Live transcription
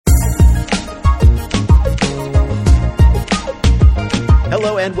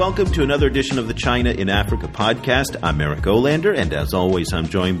and welcome to another edition of the China in Africa podcast. I'm Eric Olander, and as always, I'm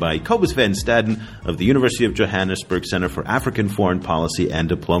joined by Cobus van Staden of the University of Johannesburg Center for African Foreign Policy and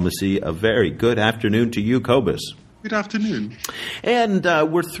Diplomacy. A very good afternoon to you, Cobus. Good afternoon. And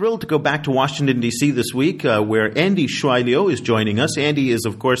we're thrilled to go back to Washington, D.C. this week, where Andy Shuai-Liu is joining us. Andy is,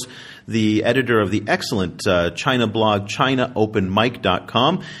 of course, the editor of the excellent China blog,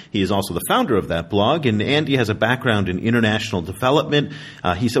 ChinaOpenMic.com. He is also the founder of that blog, and Andy has a background in international development.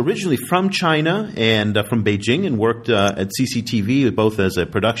 He's originally from China and from Beijing and worked at CCTV, both as a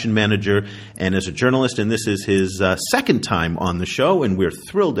production manager and as a journalist, and this is his second time on the show, and we're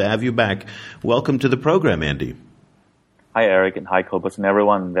thrilled to have you back. Welcome to the program, Andy. Hi, Eric, and hi, Cobus, and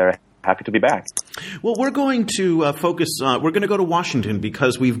everyone. Very happy to be back. Well, we're going to focus we're going to go to Washington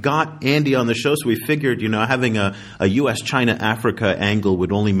because we've got Andy on the show, so we figured, having a U.S.-China-Africa angle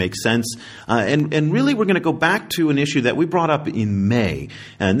would only make sense. And really, we're going to go back to an issue that we brought up in May.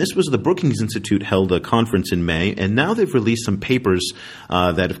 And this was the Brookings Institute held a conference in May, and now they've released some papers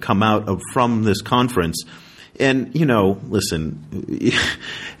that have come out from this conference. And, listen,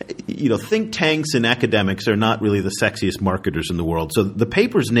 think tanks and academics are not really the sexiest marketers in the world. So the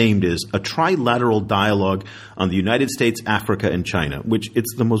paper's named is A Trilateral Dialogue on the United States, Africa, and China, which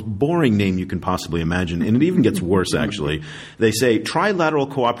it's the most boring name you can possibly imagine. And it even gets worse, actually. They say trilateral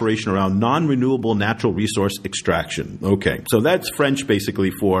cooperation around non-renewable natural resource extraction. Okay, so that's French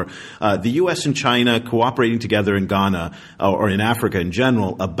basically for the U.S. and China cooperating together in Ghana or in Africa in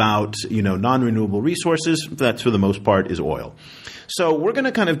general about, non-renewable resources. That's for the most part is oil. So we're going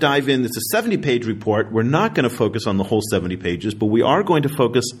to kind of dive in. It's a 70-page report. We're not going to focus on the whole 70 pages, but we are going to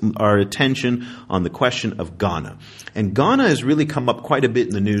focus our attention on the question of Ghana. And Ghana has really come up quite a bit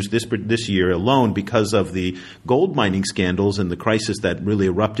in the news this year alone because of the gold mining scandals and the crisis that really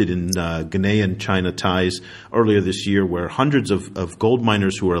erupted in Ghanaian-China ties earlier this year, where hundreds of gold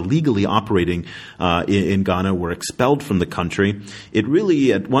miners who are illegally operating in Ghana were expelled from the country. It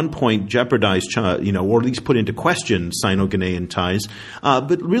really, at one point, jeopardized, or at least put into question Sino-Ghanaian ties.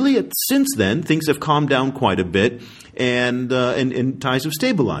 But really, since then, things have calmed down quite a bit, and ties have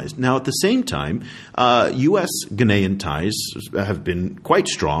stabilized. Now, at the same time, U.S.-Ghanaian ties have been quite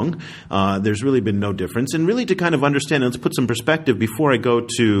strong. There's really been no difference. And really, to kind of understand, let's put some perspective before I go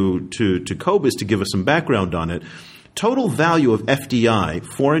to Cobus to give us some background on it. Total value of FDI,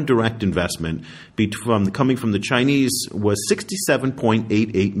 foreign direct investment, coming from the Chinese was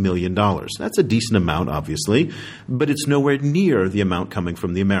 $67.88 million. That's a decent amount, obviously, but it's nowhere near the amount coming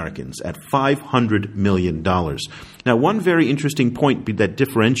from the Americans at $500 million. Now, one very interesting point that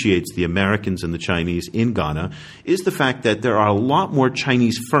differentiates the Americans and the Chinese in Ghana is the fact that there are a lot more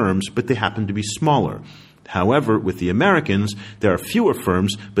Chinese firms, but they happen to be smaller. However, with the Americans, there are fewer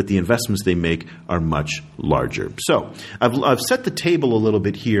firms, but the investments they make are much larger. So I've set the table a little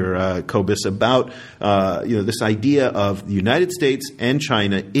bit here, Cobus, about this idea of the United States and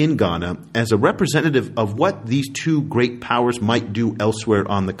China in Ghana as a representative of what these two great powers might do elsewhere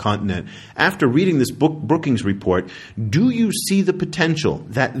on the continent. After reading this Brookings report, do you see the potential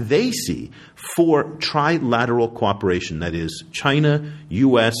that they see for trilateral cooperation, that is, China,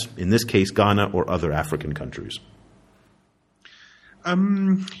 U.S., in this case Ghana, or other African countries?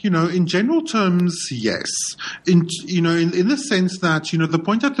 In general terms, yes. In the sense that, the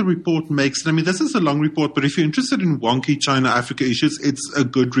point that the report makes, this is a long report, but if you're interested in wonky China-Africa issues, it's a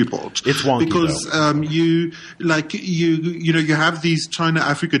good report. It's wonky, because, you have these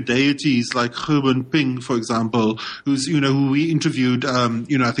China-Africa deities like He Wenping, for example, who we interviewed,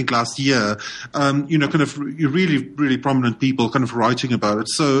 I think last year, kind of really, really prominent people kind of writing about it.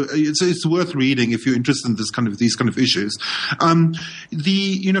 So it's worth reading if you're interested in these kind of issues.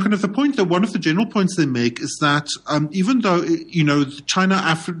 The point that one of the general points they make is that even though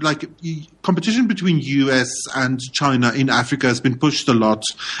competition between U.S. and China in Africa has been pushed a lot,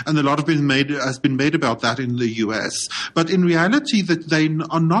 and a lot has been made about that in the U.S. But in reality, that they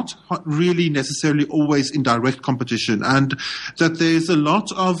are not really necessarily always in direct competition, and that there's a lot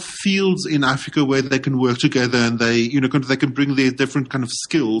of fields in Africa where they can work together, and they can bring their different kind of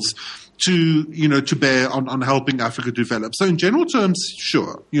skills to bear on helping Africa develop. So in general terms,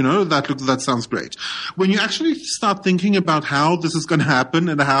 sure, that sounds great. When you actually start thinking about how this is going to happen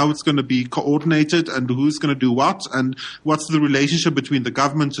and how it's going to be coordinated and who's going to do what and what's the relationship between the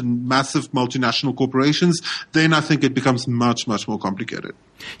government and massive multinational corporations, then I think it becomes much, much more complicated.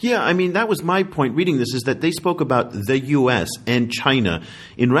 Yeah, I mean, that was my point reading this, is that they spoke about the U.S. and China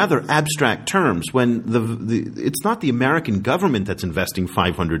in rather abstract terms when it's not the American government that's investing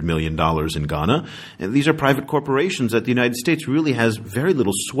 $500 million in Ghana. And these are private corporations that the United States really has very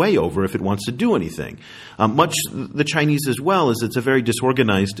little sway over if it wants to do anything. Much the Chinese as well, as it's a very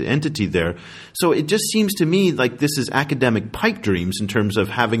disorganized entity there. So it just seems to me like this is academic pipe dreams in terms of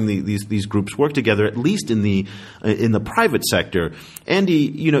having these groups work together, at least in the private sector.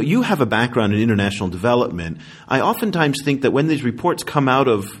 Andy, you have a background in international development. I oftentimes think that when these reports come out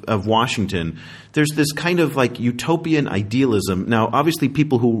of Washington, there's this kind of like utopian idealism. Now, obviously,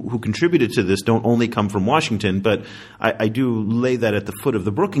 people who contributed to this don't only come from Washington, but I do lay that at the foot of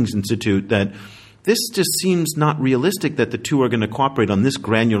the Brookings Institute that this just seems not realistic that the two are going to cooperate on this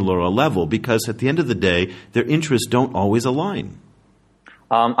granular a level, because at the end of the day, their interests don't always align.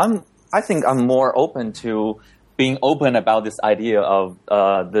 I think I'm more open to being open about this idea of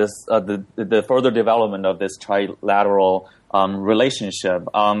the further development of this trilateral relationship.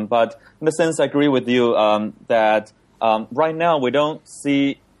 But in a sense, I agree with you that right now we don't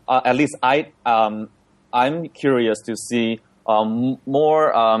see. At least I'm curious to see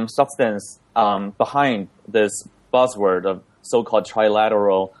more substance behind this buzzword of so-called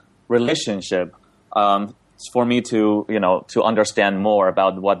trilateral relationship. For me to understand more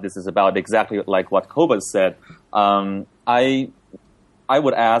about what this is about, exactly like what Cobus said, I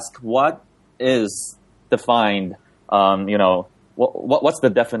would ask what is defined. What's the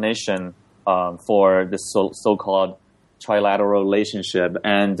definition for this so-called trilateral relationship,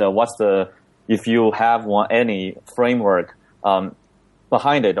 and if you have any framework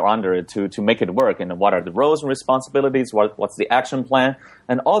behind it or under it to make it work, and what are the roles and responsibilities, what's the action plan,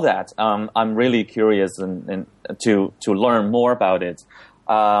 and all that. I'm really curious and to learn more about it.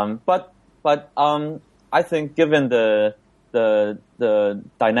 But I think given the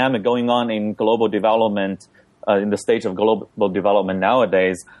dynamic going on in global development, in the stage of global development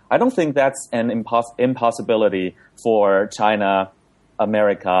nowadays, I don't think that's an impossibility for China,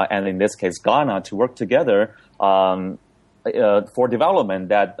 America, and in this case Ghana to work together for development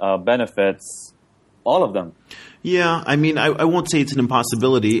that benefits all of them. Yeah, I mean, I won't say it's an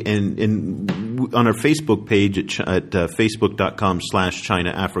impossibility. And on our Facebook page at facebook.com/China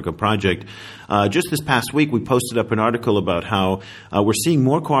Africa Project, just this past week we posted up an article about how we're seeing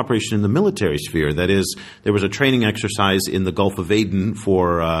more cooperation in the military sphere. That is, there was a training exercise in the Gulf of Aden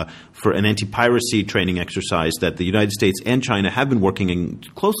for an anti-piracy training exercise that the United States and China have been working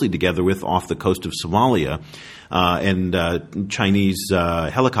closely together with off the coast of Somalia. And Chinese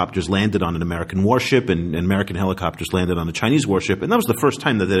helicopters landed on an American warship, and American helicopters landed on a Chinese warship, and that was the first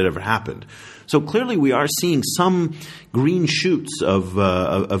time that had ever happened. So clearly, we are seeing some green shoots of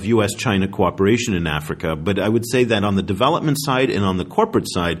U.S.-China cooperation in Africa. But I would say that on the development side and on the corporate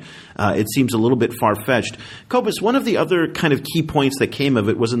side, it seems a little bit far-fetched. Cobus, one of the other kind of key points that came of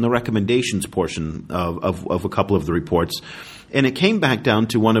it was in the recommendations portion of a couple of the reports. And it came back down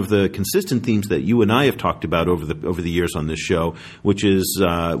to one of the consistent themes that you and I have talked about over the years on this show, which is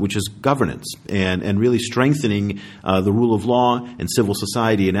governance and really strengthening the rule of law and civil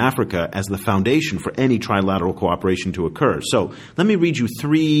society in Africa as the foundation for any trilateral cooperation to occur. So let me read you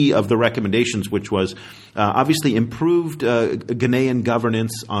three of the recommendations, which was obviously improved Ghanaian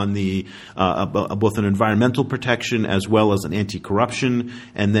governance on the both an environmental protection as well as an anti-corruption,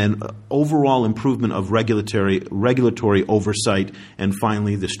 and then overall improvement of regulatory oversight, and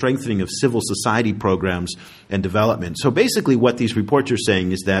finally the strengthening of civil society programs and development. So basically what these reports are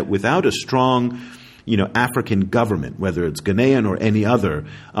saying is that without a strong African government, whether it's Ghanaian or any other,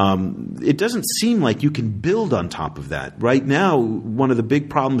 it doesn't seem like you can build on top of that. Right now, one of the big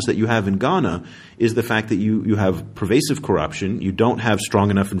problems that you have in Ghana is the fact that you have pervasive corruption, you don't have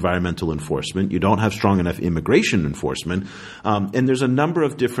strong enough environmental enforcement, you don't have strong enough immigration enforcement, and there's a number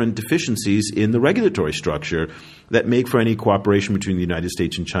of different deficiencies in the regulatory structure that make for any cooperation between the United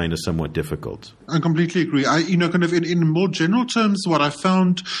States and China somewhat difficult. I completely agree. Kind of in more general terms, what I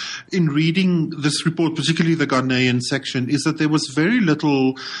found in reading this report, particularly the Ghanaian section, is that there was very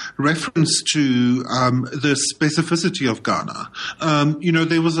little reference to the specificity of Ghana.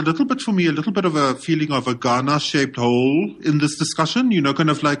 There was a little bit of a feeling of a Ghana-shaped hole in this discussion. Kind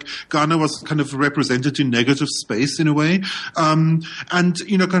of like Ghana was kind of represented in negative space in a way, and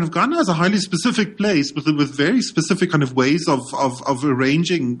kind of Ghana is a highly specific place with very specific kind of ways of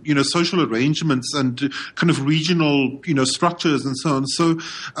arranging, social arrangements and kind of regional, structures and so on. So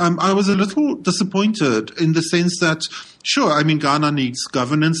I was a little disappointed in the sense that Sure. I mean, Ghana needs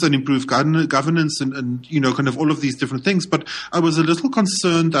governance and improved governance and, kind of all of these different things. But I was a little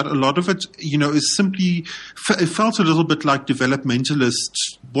concerned that a lot of it, is simply, it felt a little bit like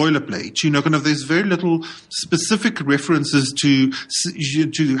developmentalist boilerplate. Kind of there's very little specific references to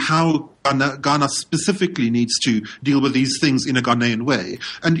how Ghana specifically needs to deal with these things in a Ghanaian way.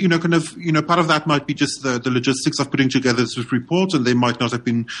 And, part of that might be just the logistics of putting together this report, and there might not have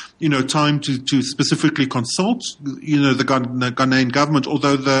been, time to specifically consult, the Ghanaian government,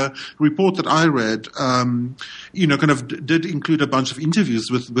 although the report that I read, did include a bunch of interviews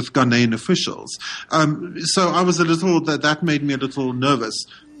with Ghanaian officials. So I was that made me a little nervous.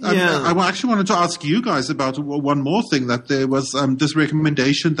 Yeah. I actually wanted to ask you guys about one more thing, that there was this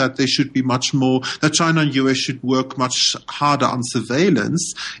recommendation that there should be much more, that China and US should work much harder on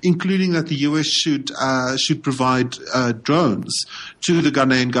surveillance, including that the US should provide drones to the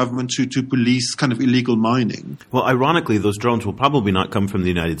Ghanaian government to police kind of illegal mining. Well, ironically, those drones will probably not come from the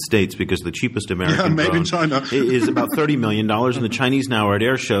United States, because the cheapest American made drone in China is about $30 million, and the Chinese now are at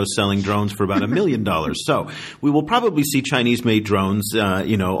air shows selling drones for about $1 million. So we will probably see Chinese-made drones,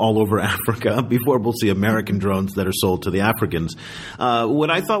 all over Africa before we'll see American drones that are sold to the Africans.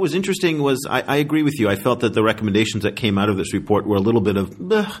 What I thought was interesting was, I agree with you. I felt that the recommendations that came out of this report were a little bit of,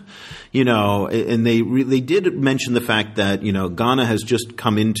 and they did mention the fact that, Ghana has just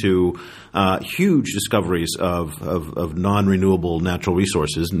come into huge discoveries of non-renewable natural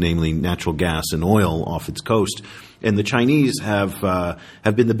resources, namely natural gas and oil off its coast. And the Chinese have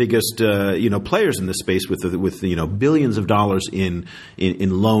been the biggest players in this space with billions of dollars in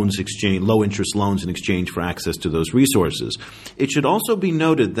loans exchange, low interest loans in exchange for access to those resources. It should also be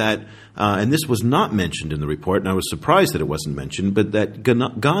noted that, and this was not mentioned in the report, and I was surprised that it wasn't mentioned, but that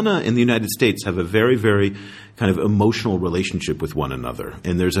Ghana and the United States have a very, very kind of emotional relationship with one another.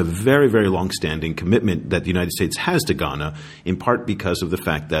 And there's a very, very long-standing commitment that the United States has to Ghana, in part because of the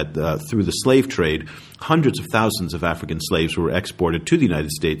fact that through the slave trade, hundreds of thousands of African slaves were exported to the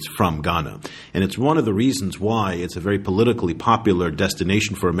United States from Ghana. And it's one of the reasons why it's a very politically popular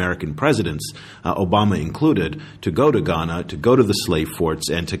destination for American presidents, Obama included, to go to Ghana, to go to the slave forts,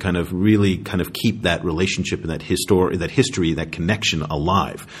 and to kind of really kind of keep that relationship and that history, that connection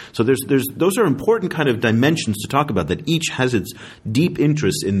alive. So those are important kind of dimensions to talk about, that each has its deep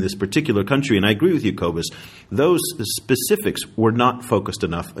interest in this particular country. And I agree with you, Cobus. Those specifics were not focused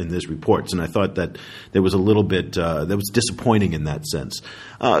enough in these reports, and I thought that there was a little bit that was disappointing in that sense.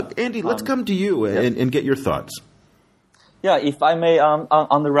 Andy, let's come to you and get your thoughts. Yeah, if I may,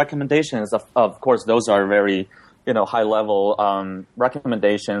 on the recommendations, of course, those are very high-level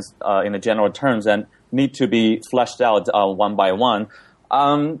recommendations in the general terms and need to be fleshed out one by one.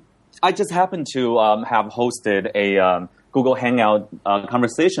 I just happened to have hosted a Google Hangout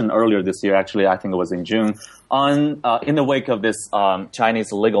conversation earlier this year. Actually, I think it was in June, on in the wake of this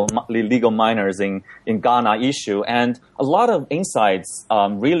Chinese illegal miners in Ghana issue, and a lot of insights,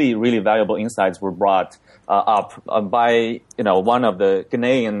 really, really valuable insights, were brought up by one of the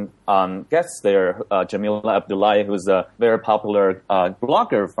Ghanaian guests there, Jamila Abdullahi, who's a very popular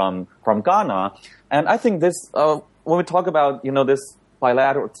blogger from Ghana. And I think this, when we talk about this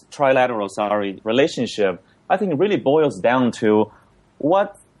trilateral relationship, I think it really boils down to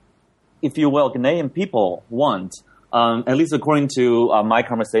what, if you will, Ghanaian people want. At least according to my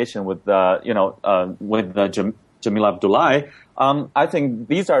conversation with Jamila Abdullahi, I think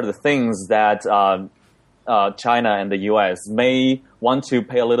these are the things that China and the U.S. may want to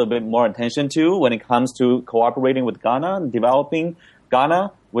pay a little bit more attention to when it comes to cooperating with Ghana and developing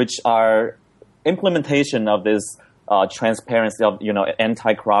Ghana, which are implementation of this transparency of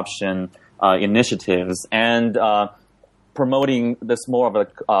anti-corruption initiatives, and promoting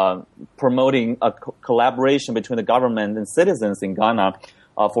a collaboration between the government and citizens in Ghana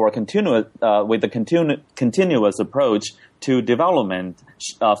for a continuous approach to development,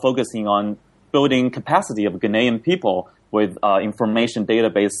 focusing on building capacity of Ghanaian people with information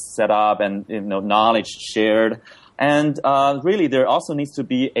database set up and knowledge shared, and really there also needs to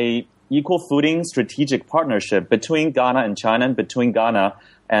be a equal footing strategic partnership between Ghana and China, and between Ghana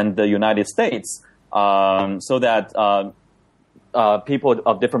and the United States, so that people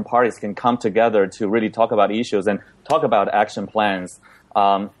of different parties can come together to really talk about issues and talk about action plans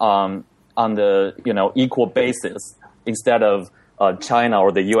on the equal basis, instead of China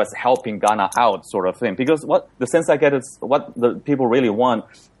or the U.S. helping Ghana out, sort of thing. Because what the sense I get is what the people really want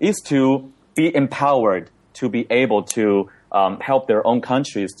is to be empowered to be able to help their own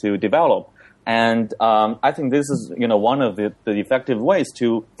countries to develop. And I think this is one of the effective ways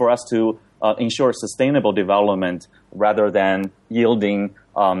for us to ensure sustainable development, rather than yielding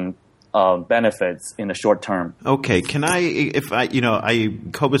benefits in the short term. Okay, can I,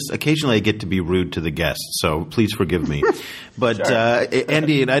 Cobus, occasionally I get to be rude to the guests, so please forgive me. But Sure.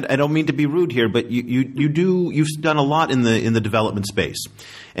 Andy, and I don't mean to be rude here, but you've done a lot in the development space,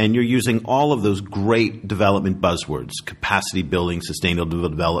 and you're using all of those great development buzzwords: capacity building, sustainable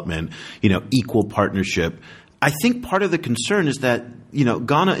development, equal partnership. I think part of the concern is that,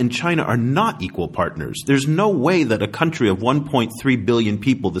 Ghana and China are not equal partners. There's no way that a country of 1.3 billion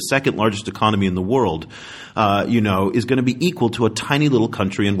people, the second largest economy in the world, is going to be equal to a tiny little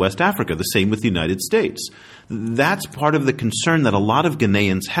country in West Africa. The same with the United States. That's part of the concern that a lot of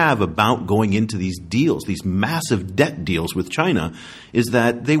Ghanaians have about going into these deals, these massive debt deals with China, is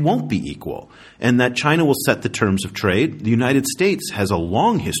that they won't be equal, and that China will set the terms of trade. The United States has a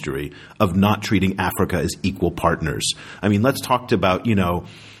long history of not treating Africa as equal partners. I mean, let's talk about,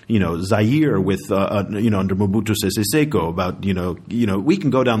 Zaire with, under Mobutu Sese Seko about, we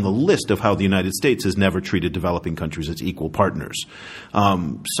can go down the list of how the United States has never treated developing countries as equal partners.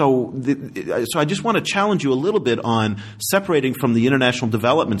 So I just want to challenge you a little bit on separating from the international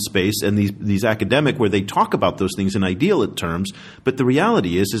development space and these academic where they talk about those things in ideal terms. But the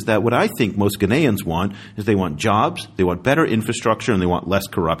reality is that what I think most Ghanaians want is they want jobs, they want better infrastructure, and they want less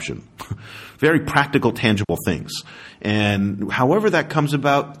corruption. Very practical, tangible things. And however that comes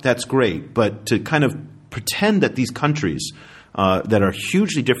about, that's great. But to kind of pretend that these countries that are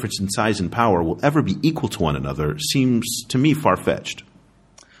hugely different in size and power will ever be equal to one another seems to me far-fetched.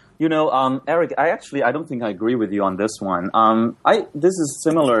 Eric, I don't think I agree with you on this one. This is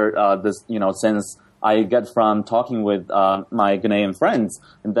similar, since I get from talking with my Ghanaian friends,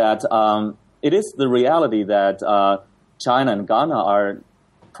 that it is the reality that China and Ghana are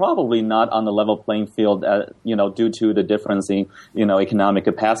probably not on the level playing field, due to the difference in, economic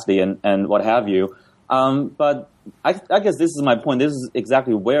capacity and what have you. But I guess this is my point. This is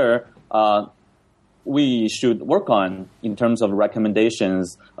exactly where we should work on in terms of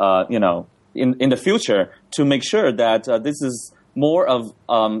recommendations, in the future to make sure that this is more of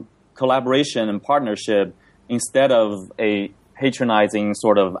collaboration and partnership instead of a patronizing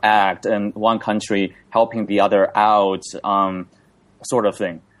sort of act and one country helping the other out, sort of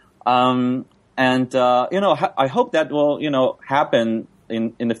thing. I hope that will, happen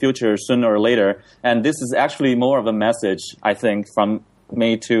in the future sooner or later. And this is actually more of a message, I think, from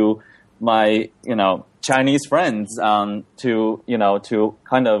me to my, Chinese friends, to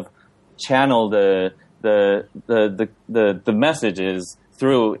kind of channel the messages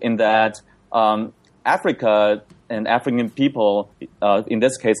through in that, Africa and African people, in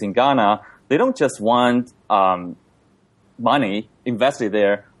this case in Ghana, they don't just want, money invested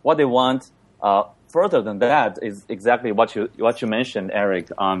there. What they want, further than that, is exactly what you mentioned, Eric.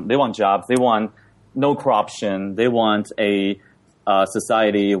 They want jobs. They want no corruption. They want a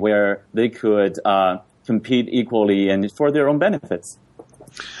society where they could compete equally and for their own benefits.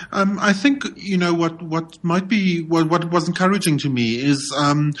 I think, what might be, what was encouraging to me is,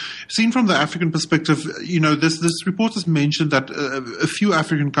 seen from the African perspective, this report has mentioned that a few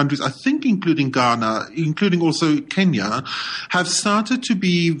African countries, I think including Ghana, including also Kenya, have started to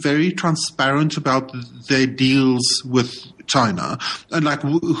be very transparent about their deals with China and like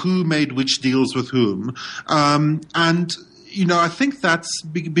who made which deals with whom. I think that's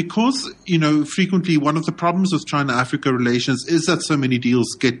because, frequently one of the problems with China-Africa relations is that so many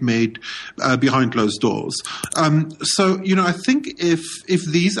deals get made behind closed doors. I think if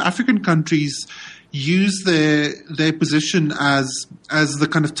these African countries use their position as the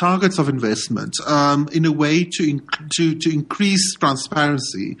kind of targets of investment in a way to increase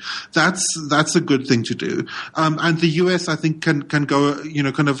transparency, that's a good thing to do. And the US, I think, can go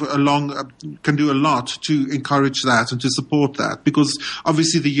can do a lot to encourage that and to support that, because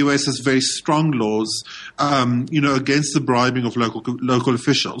obviously the US has very strong laws against the bribing of local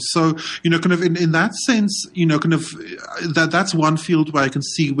officials. So in that sense, that's one field where I can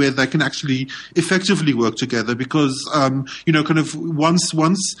see where they can actually effectively work together, because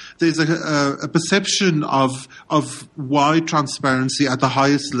once there's a perception of wide transparency at the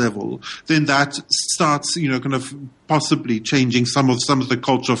highest level, then that starts possibly changing some of the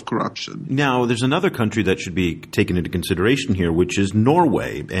culture of corruption. Now, there's another country that should be taken into consideration here, which is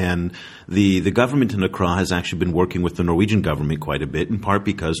Norway. And the government in Accra has actually been working with the Norwegian government quite a bit, in part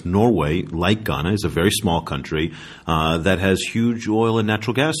because Norway, like Ghana, is a very small country that has huge oil and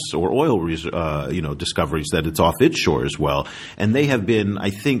natural gas or oil discoveries that it's off its shore as well. And they have been, I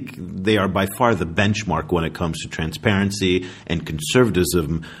think, they are by far the benchmark when it comes to transparency and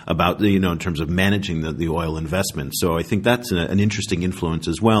conservatism about, in terms of managing the oil investments. So I think that's an interesting influence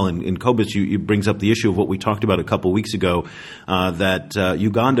as well. And Cobus, you brings up the issue of what we talked about a couple weeks ago, that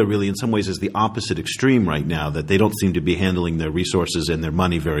Uganda really in some ways is the opposite extreme right now, that they don't seem to be handling their resources and their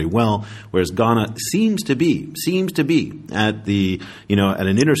money very well, whereas Ghana seems to be at the, at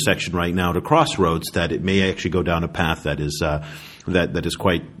an intersection right now, at a crossroads, that it may actually go down a path that is that is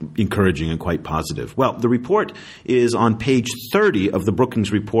quite encouraging and quite positive. Well, the report is on page 30 of the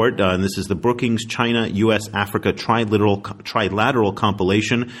Brookings report, and this is the Brookings China, U.S., Africa trilateral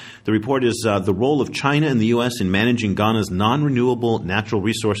compilation. The report is the role of China and the U.S. in managing Ghana's non-renewable natural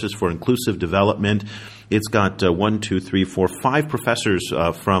resources for inclusive development. It's got 5 professors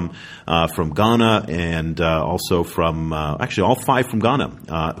from Ghana and also from actually all 5 from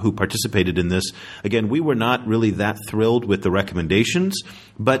Ghana who participated in this. Again, we were not really that thrilled with the recommendations,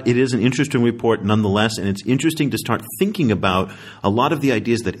 but it is an interesting report nonetheless, and it's interesting to start thinking about a lot of the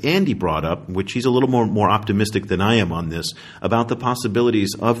ideas that Andy brought up, which he's a little more optimistic than I am on this, about the possibilities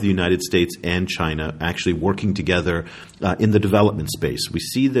of the United States and China actually working together in the development space. We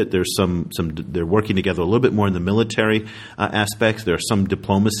see that there's they're working together a little bit more in the military aspects. There are some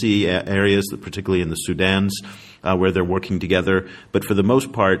diplomacy areas, particularly in the Sudans, where they're working together. But for the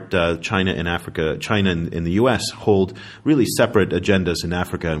most part, China and the U.S. hold really separate agendas in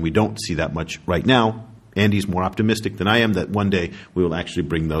Africa, and we don't see that much right now. Andy's more optimistic than I am that one day we will actually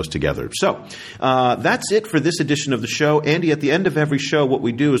bring those together. So that's it for this edition of the show. Andy, at the end of every show, what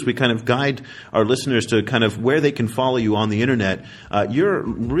we do is we kind of guide our listeners to kind of where they can follow you on the Internet. You're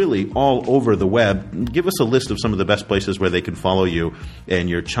really all over the web. Give us a list of some of the best places where they can follow you and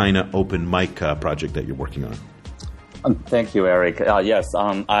your China Open Mic project that you're working on. Thank you, Eric. Yes,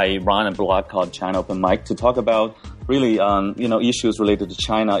 I run a blog called China Open Mic to talk about really, issues related to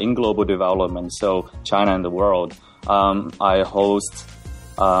China in global development. So China and the world. I host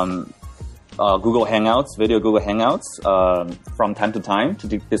Google Hangouts, video Google Hangouts, from time to time to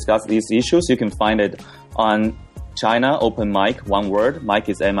discuss these issues. You can find it on China Open Mic, one word. Mic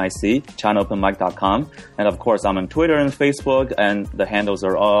is M-I-C, ChinaOpenMic.com. And of course, I'm on Twitter and Facebook, and the handles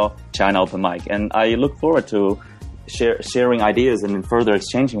are all China Open Mic. And I look forward to sharing ideas and further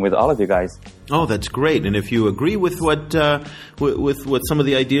exchanging with all of you guys. Oh, that's great. And if you agree with what some of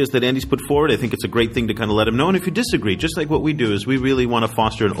the ideas that Andy's put forward, I think it's a great thing to kind of let him know. And if you disagree, just like what we do, is we really want to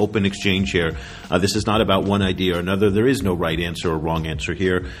foster an open exchange here. This is not about one idea or another. There is no right answer or wrong answer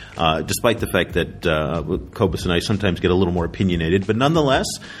here, despite the fact that Cobus and I sometimes get a little more opinionated. But nonetheless,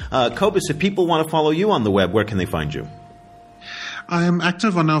 Cobus, if people want to follow you on the web, where can they find you? I am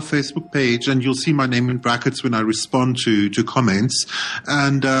active on our Facebook page, and you'll see my name in brackets when I respond to comments.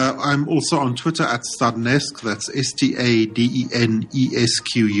 And I'm also on Twitter at Stadenesque. That's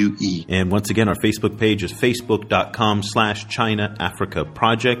STADENESQUE. And once again, our Facebook page is facebook.com/China Africa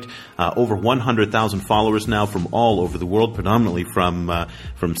Project. Over 100,000 followers now from all over the world, predominantly from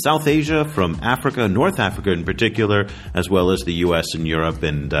South Asia, from Africa, North Africa in particular, as well as the U.S. and Europe,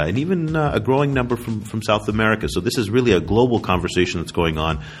 and even a growing number from South America. So this is really a global conversation that's going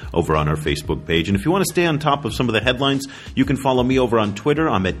on over on our Facebook page. And if you want to stay on top of some of the headlines, you can follow me over on Twitter.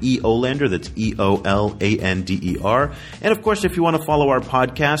 I'm at EOLander. That's EOLANDER. And of course, if you want to follow our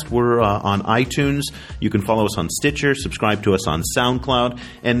podcast, we're on iTunes. You can follow us on Stitcher, subscribe to us on SoundCloud.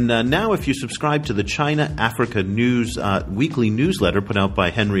 And now if you subscribe to the China Africa News weekly newsletter put out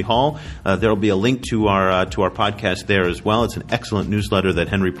by Henry Hall, there will be a link to our podcast there as well. It's an excellent newsletter that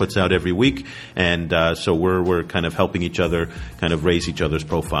Henry puts out every week. And so we're kind of helping each other kind of raise each other's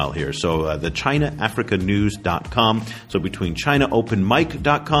profile here. So the ChinaAfricaNews.com. So between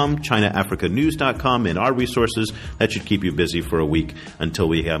ChinaOpenMic.com, ChinaAfricaNews.com, and our resources, that should keep you busy for a week until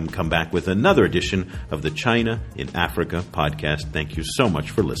we come back with another edition of the China in Africa podcast. Thank you so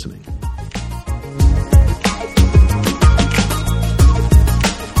much for listening.